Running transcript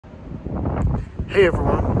Hey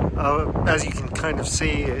everyone, as you can kind of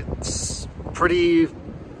see, it's pretty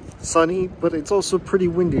sunny, but it's also pretty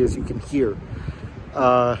windy, as you can hear.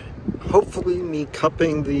 Hopefully me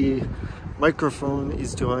cupping the microphone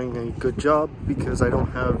is doing a good job, because I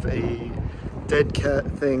don't have a dead cat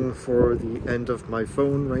thing for the end of my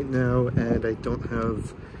phone right now, and I don't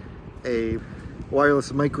have a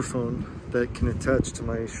wireless microphone that can attach to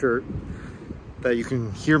my shirt that you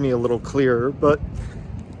can hear me a little clearer. But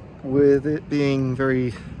with it being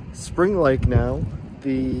very spring-like now,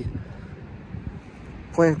 the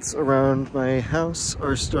plants around my house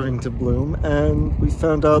are starting to bloom, and we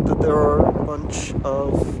found out that there are a bunch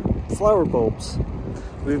of flower bulbs.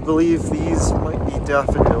 We believe these might be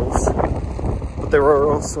daffodils, but there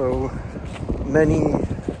are also many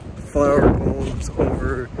flower bulbs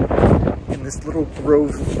over in this little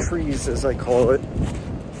grove of trees, as I call it,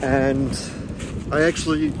 and I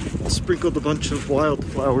actually sprinkled a bunch of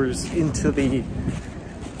wildflowers into the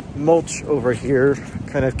mulch over here,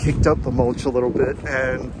 kind of kicked up the mulch a little bit,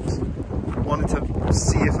 and wanted to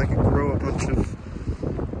see if I could grow a bunch of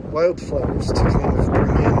wildflowers to kind of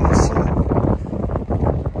bring in some,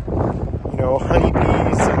 you know,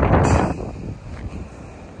 honeybees and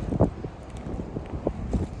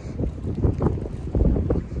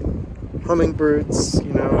hummingbirds,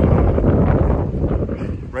 you know,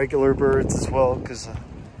 regular birds as well, because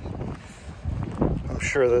I'm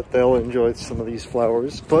sure that they'll enjoy some of these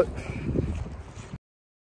flowers. But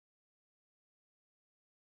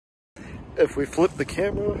if we flip the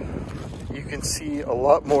camera, you can see a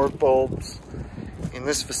lot more bulbs in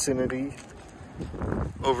this vicinity.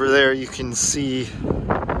 Over there you can see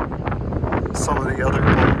some of the other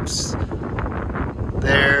bulbs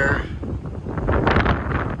there.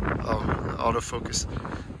 Oh, autofocus.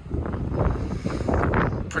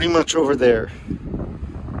 Pretty much over there.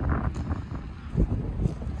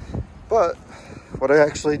 But what I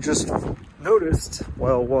actually just noticed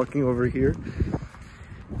while walking over here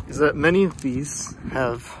is that many of these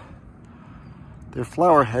have their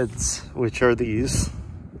flower heads, which are these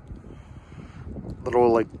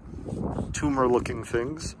little like tumor looking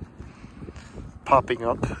things popping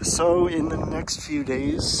up. So in the next few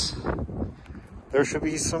days there should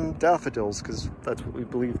be some daffodils, because that's what we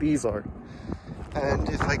believe these are. And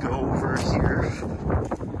if I go over here,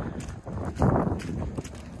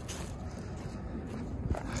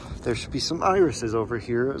 there should be some irises over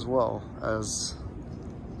here, as well as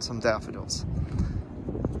some daffodils.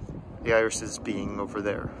 The irises being over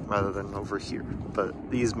there rather than over here, but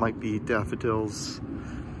these might be daffodils.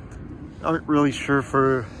 Aren't really sure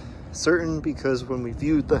for certain, because when we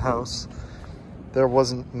viewed the house, there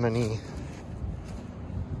wasn't many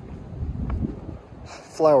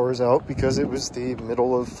flowers out because it was the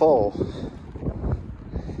middle of fall.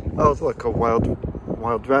 Oh, look, a wild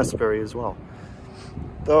raspberry as well.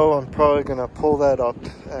 Though I'm probably gonna pull that up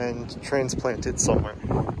and transplant it somewhere.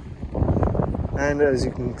 And as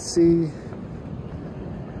you can see,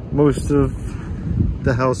 most of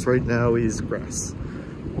the house right now is grass.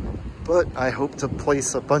 But I hope to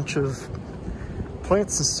place a bunch of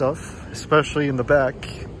plants and stuff, especially in the back,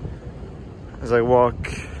 as I walk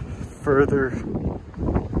further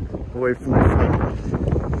away from the front.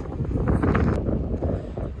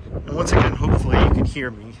 And once again, hopefully you can hear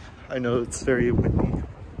me. I know it's very windy.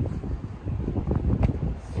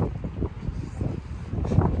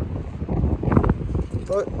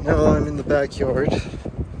 But now I'm in the backyard,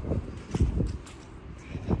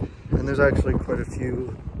 and there's actually quite a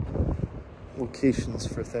few locations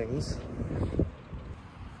for things.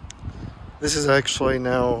 This is actually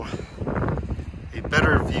now a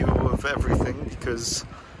better view of everything, because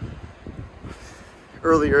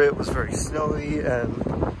earlier it was very snowy, and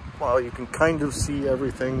while you can kind of see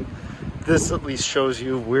everything, this at least shows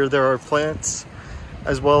you where there are plants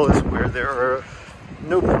as well as where there are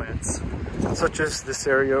no plants, such as this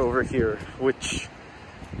area over here, which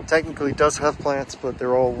technically does have plants, but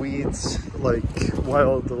they're all weeds, like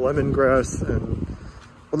wild lemongrass and,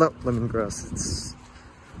 well, not lemongrass, it's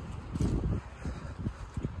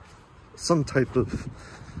some type of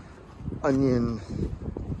onion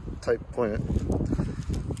type plant,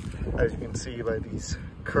 as you can see by these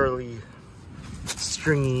curly,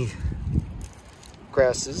 stringy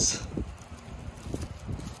grasses.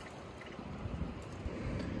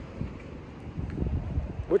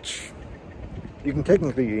 Which you can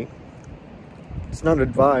technically eat. It's not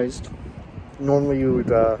advised. Normally you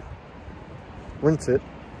would rinse it.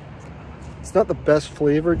 It's not the best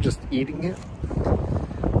flavor just eating it.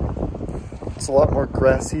 It's a lot more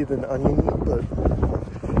grassy than oniony, but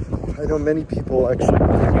I know many people actually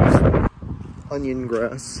use onion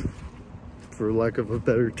grass for lack of a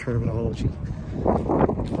better terminology.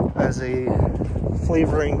 As a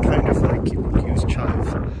flavoring, kind of like you would use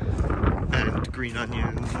chive and green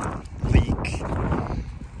onion, leek.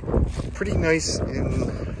 Pretty nice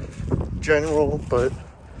in general, but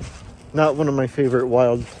not one of my favorite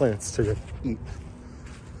wild plants to eat.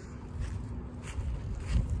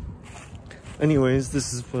 Anyways,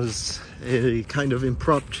 this was a kind of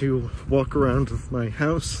impromptu walk around of my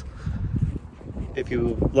house. If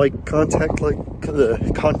you like content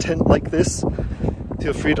like this,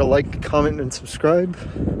 feel free to like, comment, and subscribe.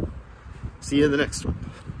 See you in the next one.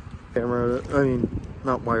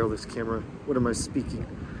 Not wireless camera. What am I speaking?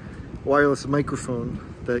 Wireless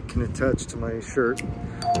microphone that can attach to my shirt.